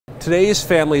Today's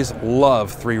families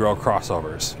love three-row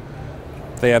crossovers.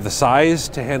 They have the size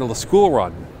to handle the school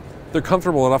run. They're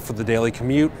comfortable enough for the daily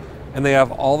commute, and they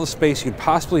have all the space you'd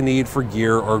possibly need for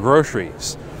gear or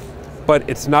groceries. But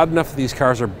it's not enough that these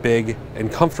cars are big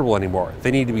and comfortable anymore.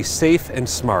 They need to be safe and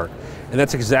smart, and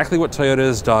that's exactly what Toyota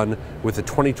has done with the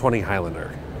 2020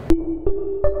 Highlander.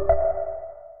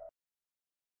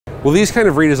 Well, these kind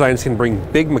of redesigns can bring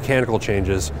big mechanical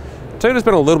changes. Toyota's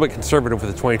been a little bit conservative with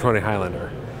the 2020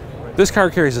 Highlander. This car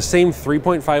carries the same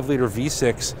 3.5-liter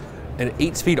V6 and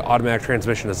 8-speed automatic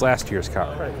transmission as last year's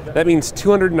car. That means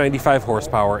 295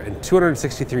 horsepower and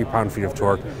 263 pound-feet of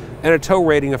torque and a tow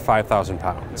rating of 5,000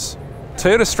 pounds.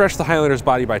 Toyota stretched the Highlander's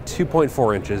body by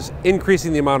 2.4 inches,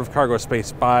 increasing the amount of cargo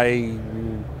space by,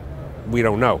 we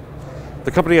don't know.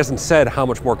 The company hasn't said how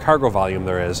much more cargo volume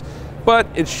there is, but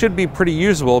it should be pretty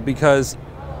usable because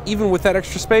even with that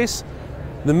extra space,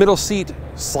 the middle seat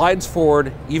slides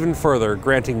forward even further,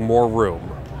 granting more room.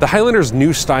 The Highlander's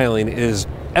new styling is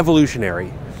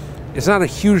evolutionary. It's not a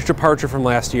huge departure from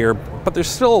last year, but there's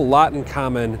still a lot in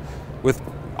common with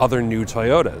other new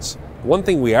Toyotas. One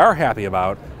thing we are happy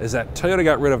about is that Toyota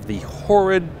got rid of the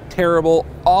horrid, terrible,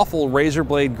 awful razor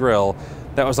blade grille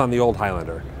that was on the old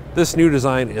Highlander. This new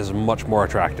design is much more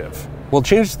attractive. While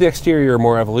changes to the exterior are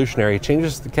more evolutionary,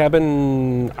 changes to the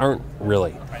cabin aren't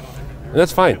really. And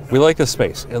that's fine. We like this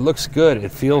space. It looks good.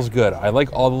 It feels good. I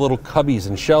like all the little cubbies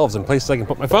and shelves and places I can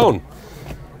put my phone.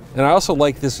 And I also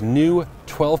like this new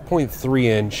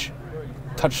 12.3-inch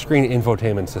touchscreen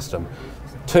infotainment system.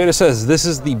 Toyota says this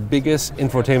is the biggest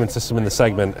infotainment system in the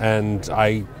segment, and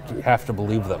I have to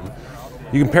believe them.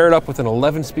 You can pair it up with an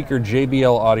 11-speaker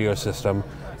JBL audio system,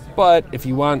 but if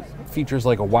you want features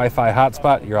like a Wi-Fi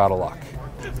hotspot, you're out of luck.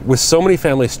 With so many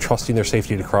families trusting their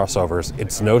safety to crossovers,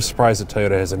 it's no surprise that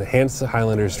Toyota has enhanced the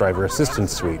Highlander's driver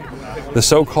assistance suite. The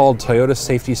so-called Toyota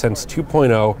Safety Sense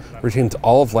 2.0 retains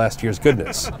all of last year's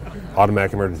goodness.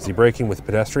 Automatic emergency braking with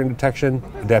pedestrian detection,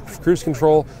 adaptive cruise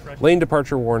control, lane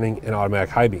departure warning, and automatic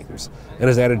high beams, and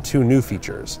has added 2 new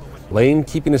features. Lane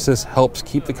keeping assist helps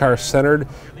keep the car centered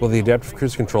while the adaptive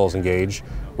cruise control is engaged,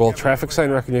 while traffic sign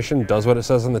recognition does what it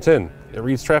says on the tin. It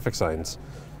reads traffic signs.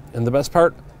 And the best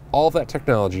part? All of that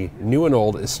technology, new and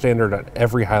old, is standard on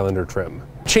every Highlander trim.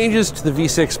 Changes to the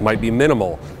V6 might be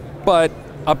minimal, but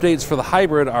updates for the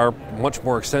hybrid are much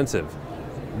more extensive.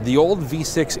 The old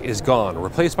V6 is gone,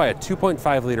 replaced by a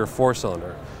 2.5-liter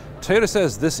 4-cylinder. Toyota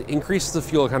says this increases the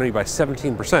fuel economy by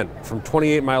 17%, from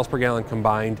 28 miles per gallon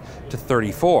combined to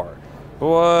 34.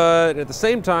 But at the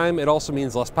same time, it also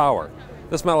means less power.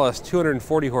 This model has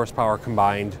 240 horsepower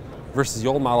combined versus the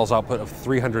old model's output of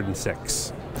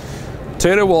 306.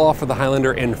 Toyota will offer the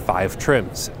Highlander in 5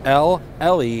 trims: L,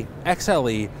 LE,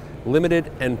 XLE,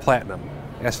 Limited, and Platinum.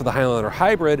 As for the Highlander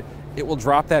Hybrid, it will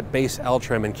drop that base L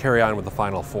trim and carry on with the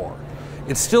final 4.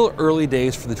 It's still early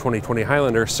days for the 2020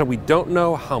 Highlander, so we don't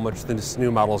know how much this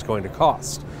new model is going to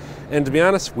cost. And to be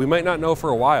honest, we might not know for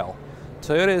a while.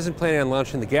 Toyota isn't planning on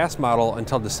launching the gas model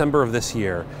until December of this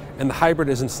year, and the hybrid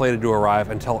isn't slated to arrive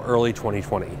until early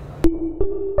 2020.